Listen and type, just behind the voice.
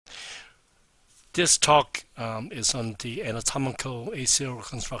This talk is on the anatomical ACL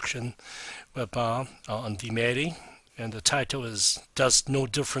reconstruction webinar on DMEDI, and the title is Does No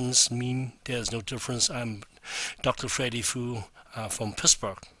Difference Mean There's No Difference? I'm Dr. Freddie Fu from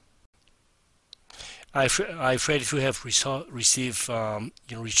Pittsburgh. Freddie Fu have received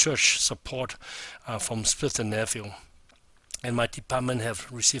research support from Smith and Nephew, and my department have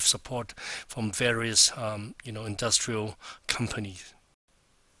received support from various industrial companies.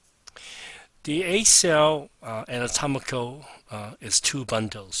 The ACL anatomical is two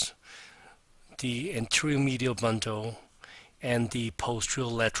bundles, the anterior medial bundle and the posterior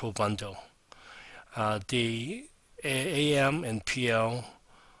lateral bundle. The AM and PL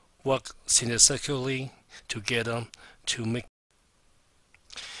work synergistically together to make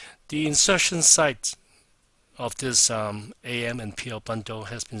the insertion site of this AM and PL bundle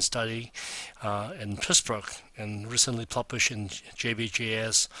has been studied in Pittsburgh and recently published in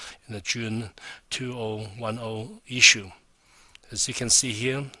JBJS in the June 2010 issue. As you can see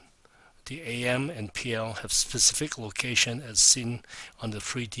here, the AM and PL have specific location as seen on the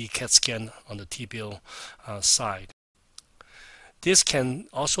 3D CAT scan on the tibial side. This can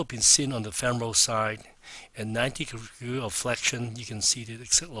also be seen on the femoral side. At 90 degrees of flexion, you can see the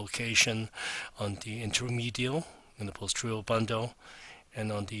exact location on the intermedial in the posterior bundle.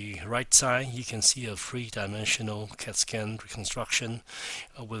 And on the right side, you can see a three-dimensional CAT scan reconstruction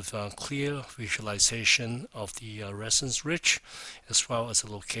with clear visualization of the residence ridge, as well as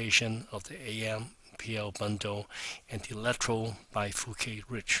the location of the AM-PL bundle and the lateral bifurcate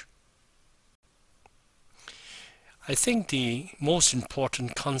ridge. I think the most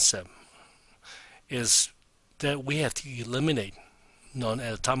important concept is that we have to eliminate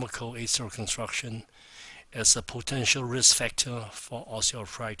non-anatomical ACL reconstruction as a potential risk factor for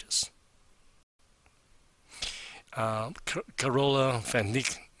osteoarthritis. Carola Van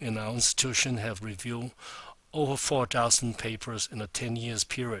Nick in our institution have reviewed over 4,000 papers in a 10 years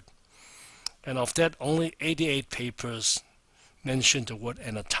period. And of that, only 88 papers mentioned the word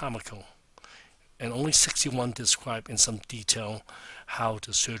anatomical, and only 61 describe in some detail how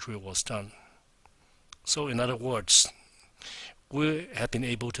the surgery was done. So in other words, we have been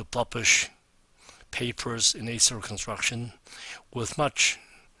able to publish papers in ACL reconstruction with much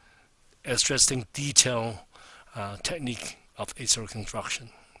addressing detailed technique of ACL reconstruction.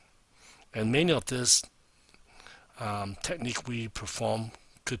 And many of this technique we perform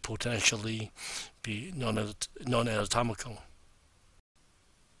could potentially be non-anatomical.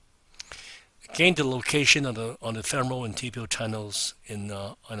 Again, the location on the femoral and tibial tunnels in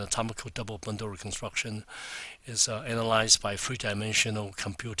anatomical double bundle reconstruction is analyzed by three-dimensional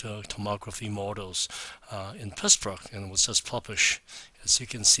computer tomography models in Pittsburgh and was just published. As you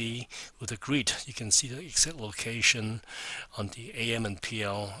can see with the grid, you can see the exact location on the AM and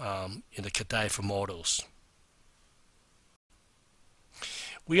PL in the cadaver models.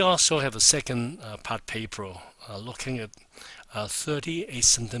 We also have a second part paper looking at 30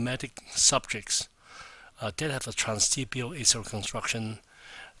 asymptomatic subjects that have a transtibial ACL reconstruction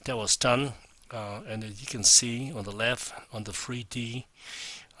that was done, and as you can see on the left on the 3D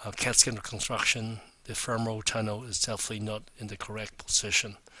CAT scan reconstruction, the femoral tunnel is definitely not in the correct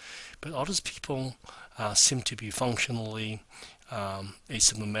position. But all these people seem to be functionally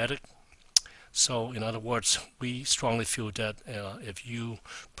asymptomatic. So in other words, we strongly feel that if you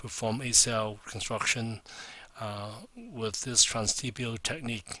perform ACL reconstruction with this transtibial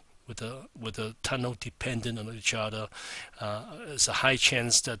technique, with the tunnel dependent on each other, there's a high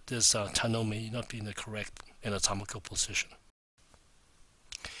chance that this tunnel may not be in the correct anatomical position.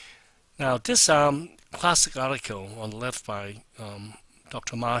 Now this classic article on the left by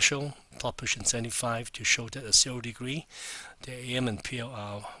Dr. Marshall, published in 1975, to show that at 0 degree, the AM and PL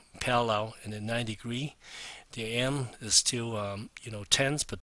are parallel, and at 90 degree, the AM is still tense,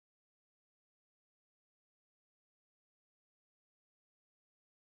 but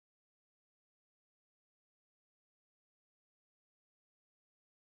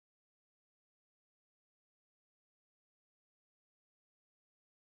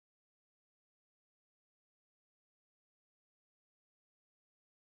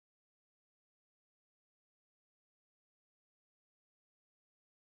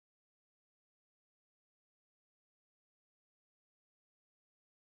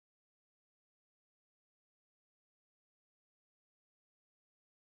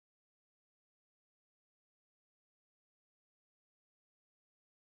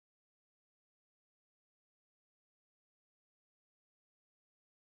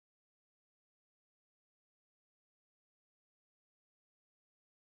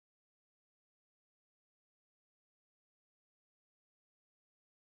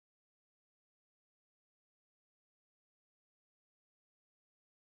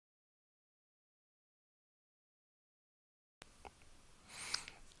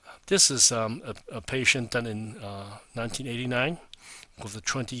This is a patient done in 1989 with a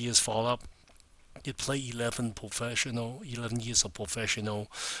 20 years follow-up. He played 11 years of professional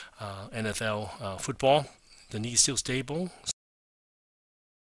NFL football. The knee is still stable.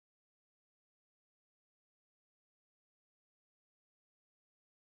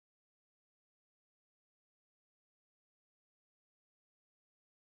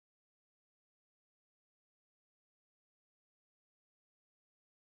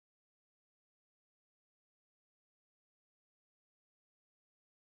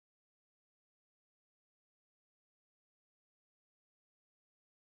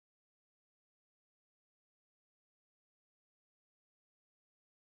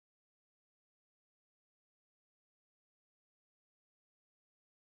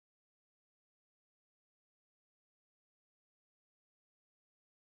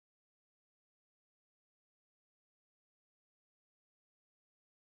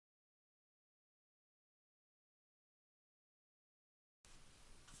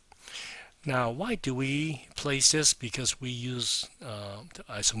 Now, why do we place this? Because we use the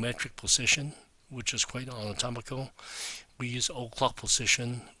isometric position, which is quite anatomical. We use o'clock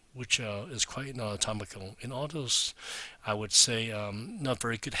position, which is quite anatomical. In all those, I would say, not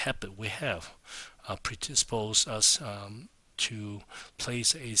very good habit we have predispose us to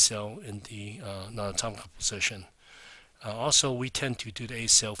place a cell in the non-anatomical position. Also, we tend to do the A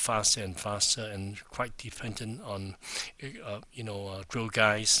cell faster and faster, and quite dependent on, drill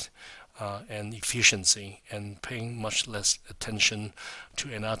guides and efficiency, and paying much less attention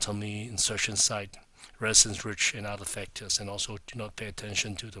to anatomy, insertion site, resonance ridge, and other factors, and also do not pay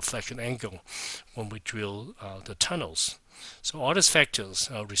attention to the flexion angle when we drill the tunnels. So all these factors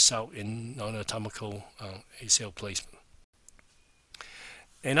result in non-anatomical ACL placement.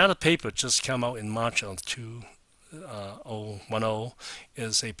 Another paper just came out in March of 2010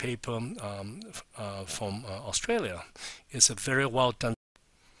 is a paper from Australia. It's a very well done.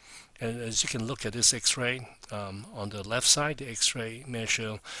 And as you can look at this X-ray, on the left side, the X-ray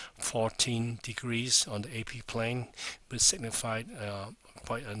measure 14 degrees on the AP plane, which signified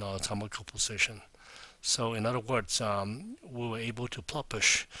quite an anatomical position. So in other words, we were able to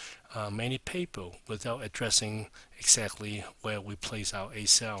publish many papers without addressing exactly where we place our A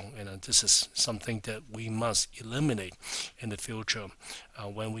cell, and this is something that we must eliminate in the future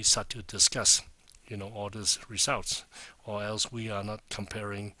when we start to discuss, all these results, or else we are not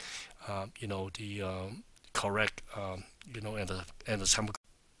comparing, the correct, anatomical.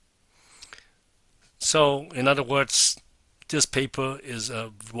 So in other words, this paper is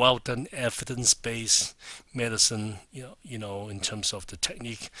a well-done evidence-based medicine, in terms of the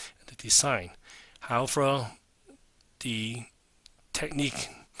technique and the design. However, the technique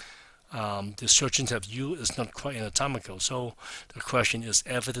the surgeons have used is not quite anatomical. So the question is,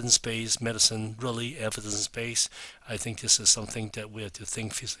 evidence-based medicine really evidence-based? I think this is something that we have to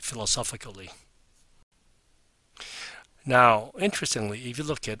think philosophically. Now, interestingly, if you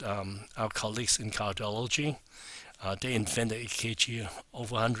look at our colleagues in cardiology, they invented EKG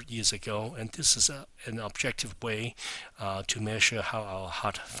over 100 years ago, and this is an objective way to measure how our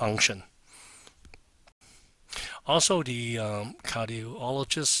heart function. Also, the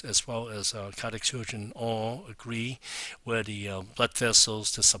cardiologists as well as cardiac surgeon all agree where the blood vessels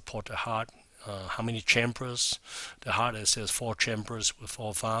to support the heart, how many chambers. The heart has 4 chambers with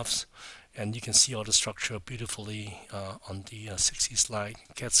 4 valves, and you can see all the structure beautifully on the 60 slide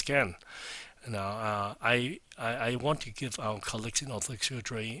CAT scan. Now, I want to give our colleagues in orthopedic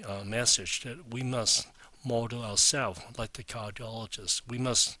surgery a message that we must model ourselves like the cardiologist. We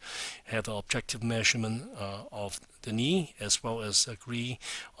must have an objective measurement of the knee as well as agree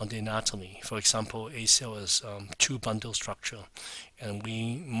on the anatomy. For example, ACL is 2 bundle structure, and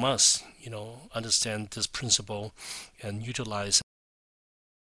we must, understand this principle and utilize.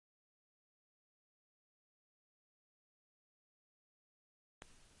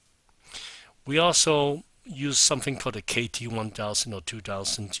 We also use something called the KT1000 or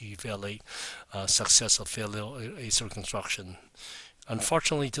 2000 to evaluate success or failure of ACL reconstruction.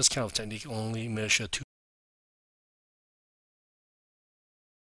 Unfortunately, this kind of technique only measures 2.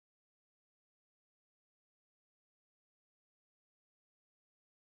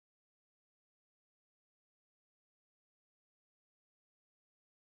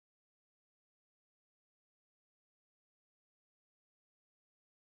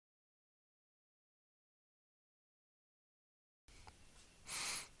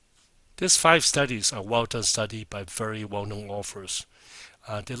 These 5 studies are well-done studies by very well-known authors.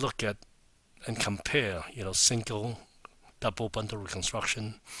 They look at and compare, single, double bundle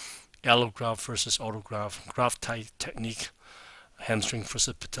reconstruction, allograft versus autograft, graft type technique, hamstring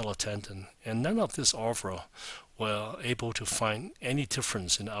versus patella tendon, and none of this offer were able to find any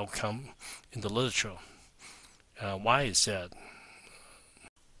difference in outcome in the literature. Why is that?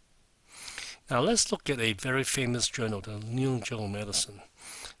 Now let's look at a very famous journal, the New England Journal of Medicine.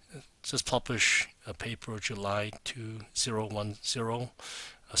 Just published a paper July 2010,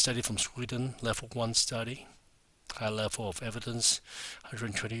 a study from Sweden, level 1 study, high level of evidence,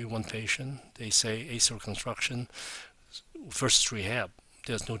 121 patients. They say ACL reconstruction versus rehab.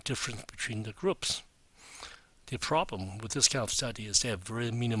 There's no difference between the groups. The problem with this kind of study is they have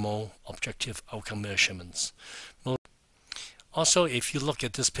very minimal objective outcome measurements. Also, if you look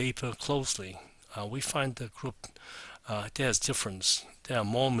at this paper closely, we find the group there's difference. There are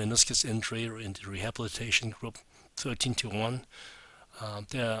more meniscus injury in the rehabilitation group, 13 to 1.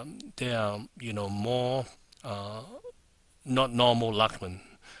 There are more not normal Lachman.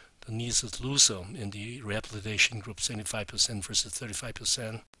 The knees is looser in the rehabilitation group, 75% versus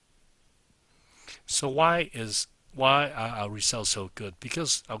 35%. So why are our results so good?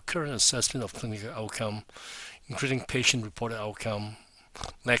 Because our current assessment of clinical outcome, including patient-reported outcome,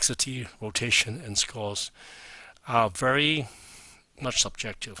 laxity, rotation, and scores, are very much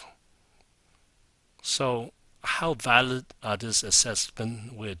subjective. So how valid are this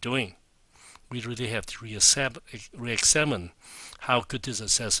assessment we're doing? We really have to re-examine how good these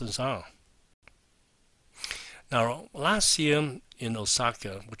assessments are. Now, last year in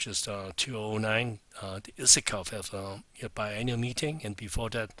Osaka, which is 2009, the ISICOF have a biannual meeting, and before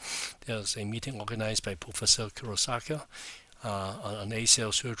that, there was a meeting organized by Professor Kurosaka on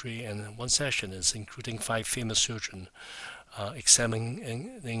ACL surgery, and one session is including 5 famous surgeons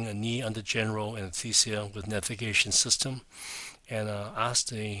examining a knee under general anesthesia with navigation system, and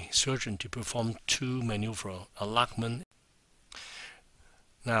asked the surgeon to perform 2 maneuvers, a Lachman.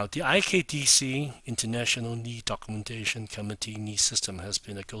 Now, the IKDC, International Knee Documentation Committee knee system, has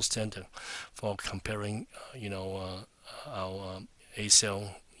been a gold standard for comparing, our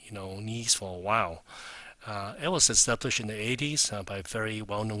ACL, knees for a while. It was established in the 80s by very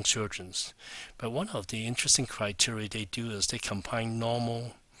well-known surgeons. But one of the interesting criteria they do is they combine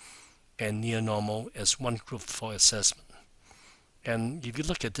normal and near normal as one group for assessment. And if you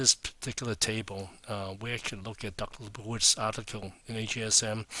look at this particular table, we actually look at Dr. Wood's article in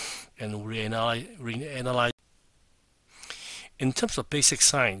AJSM and reanalyze. In terms of basic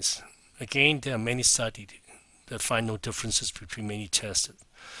science, again, there are many studies that find no differences between many tested.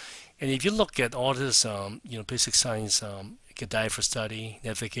 And if you look at all this, basic science, cadaver study,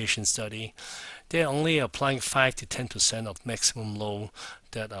 navigation study, they're only applying 5 to 10% of maximum load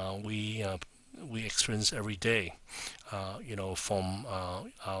that we experience every day, from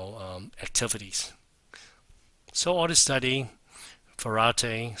our activities. So all this study,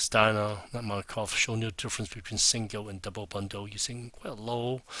 Ferrate, Steiner, Markov, show no difference between single and double bundle using quite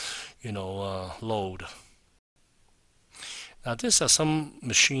low, load. Now, these are some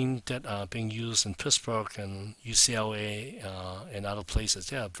machines that are being used in Pittsburgh and UCLA and other places.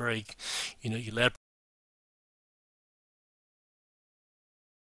 They are very, elaborate.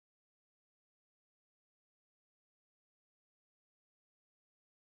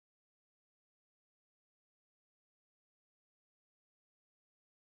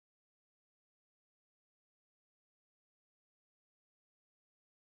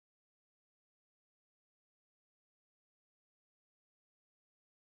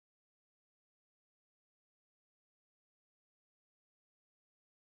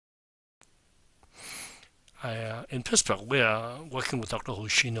 In Pittsburgh, we are working with Dr.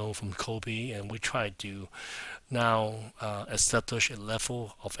 Hoshino from Kobe, and we try to now establish a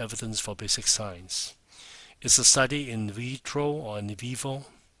level of evidence for basic science. Is the study in vitro or in vivo?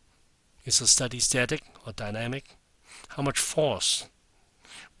 Is the study static or dynamic? How much force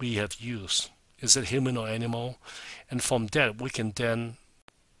we have used? Is it human or animal? And from that,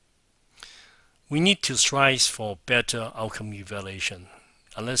 we need to strive for better outcome evaluation.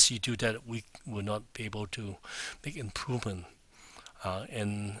 Unless you do that, we will not be able to make improvement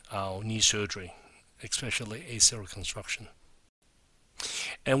in our knee surgery, especially ACL reconstruction.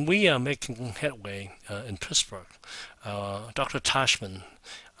 And we are making headway in Pittsburgh. Dr. Tashman,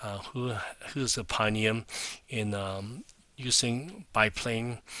 who is a pioneer in using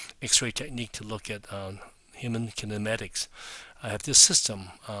biplane X-ray technique to look at human kinematics, I have this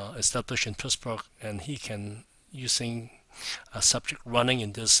system established in Pittsburgh, and he can, using a subject running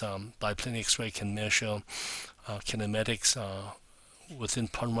in this biplane X-ray, can measure kinematics within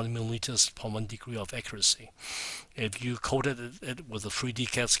 0.1 millimeters, 0.1 degree of accuracy. If you coded it with a 3D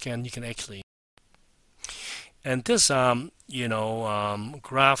CAT scan, you can actually. And this,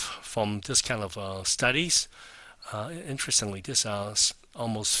 graph from this kind of studies Interestingly, this are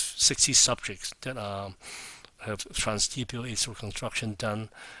almost 60 subjects that have transdeepial atrial reconstruction done.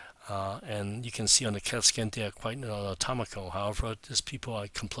 And you can see on the CAT scan they are quite anatomical. However, these people are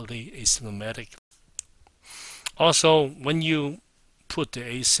completely asymptomatic. Also, when you put the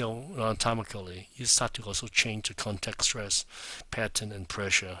ACL anatomically, you start to also change the contact stress pattern and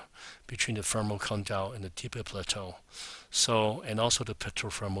pressure between the femoral condyle and the tibial plateau. So, and also the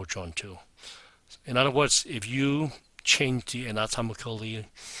petrofemoral joint too. In other words, if you change the anatomically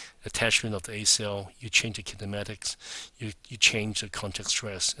attachment of the ACL, you change the kinematics, you change the contact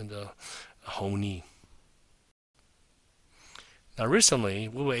stress in the whole knee. Now recently,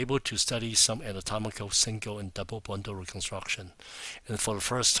 we were able to study some anatomical single and double bundle reconstruction. And for the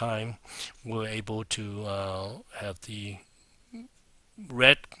first time, we were able to have the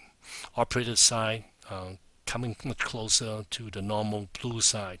red operated side coming much closer to the normal blue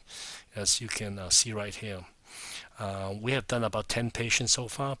side, as you can see right here. We have done about 10 patients so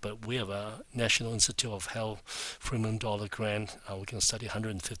far, but we have a National Institute of Health $3 million grant. We can study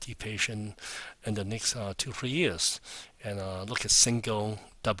 150 patients in the next 2-3 years and look at single,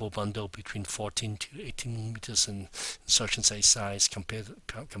 double bundle between 14 to 18 millimeters in insertion site size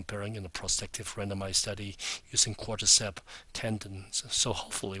comparing in a prospective randomized study using quadricep tendons. So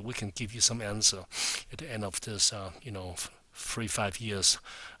hopefully we can give you some answer at the end of this, 3-5 years,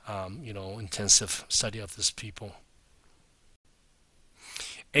 intensive study of these people.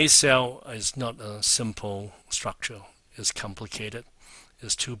 ACL is not a simple structure. It's complicated.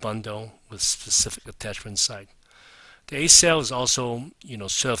 It's two bundle with specific attachment site. The ACL is also,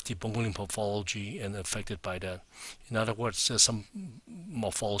 serve the bone morphology and affected by that. In other words, there's some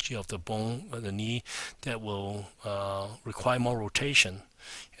morphology of the bone of the knee that will require more rotation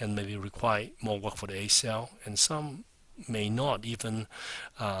and maybe require more work for the ACL, and some may not even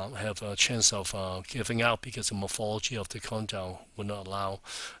have a chance of giving out because the morphology of the condyle will not allow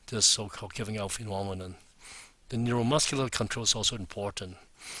this so-called giving out phenomenon. The neuromuscular control is also important.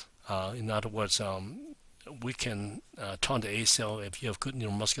 In other words, we can turn the ACL. If you have good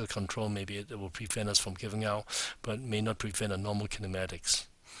neuromuscular control, maybe it will prevent us from giving out, but may not prevent a normal kinematics.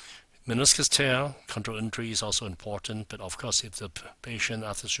 Meniscus tear, control injury is also important, but of course if the patient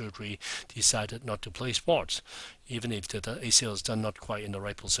after surgery decided not to play sports, even if the ACL is done not quite in the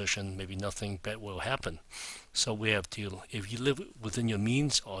right position, maybe nothing bad will happen. So we have to, if you live within your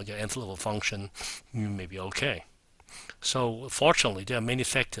means or your envelope of function, you may be okay. So fortunately there are many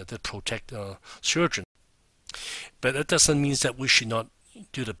factors that protect the surgeon, but that doesn't mean that we should not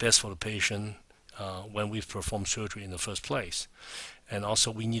do the best for the patient when we perform surgery in the first place. And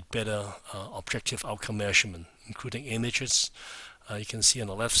also we need better objective outcome measurement, including images. You can see on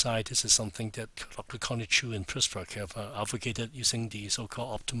the left side, this is something that Dr. Connie Chu in Pittsburgh have advocated using the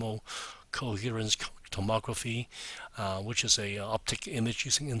so-called optimal coherence tomography, which is a optic image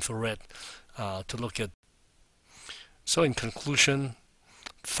using infrared to look at. So in conclusion,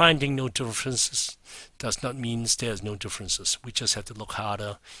 finding no differences does not mean there's no differences. We just have to look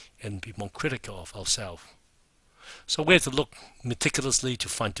harder and be more critical of ourselves. So we have to look meticulously to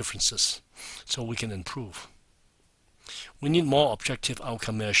find differences so we can improve. We need more objective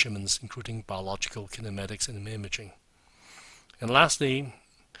outcome measurements, including biological kinematics and imaging. And lastly,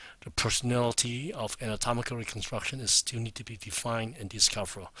 the personality of anatomical reconstruction is still need to be defined and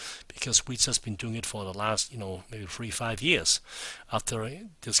discovered, because we've just been doing it for the last, maybe 3-5 years after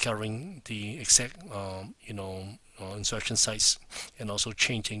discovering the exact, insertion sites and also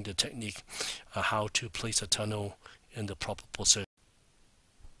changing the technique how to place a tunnel in the proper position.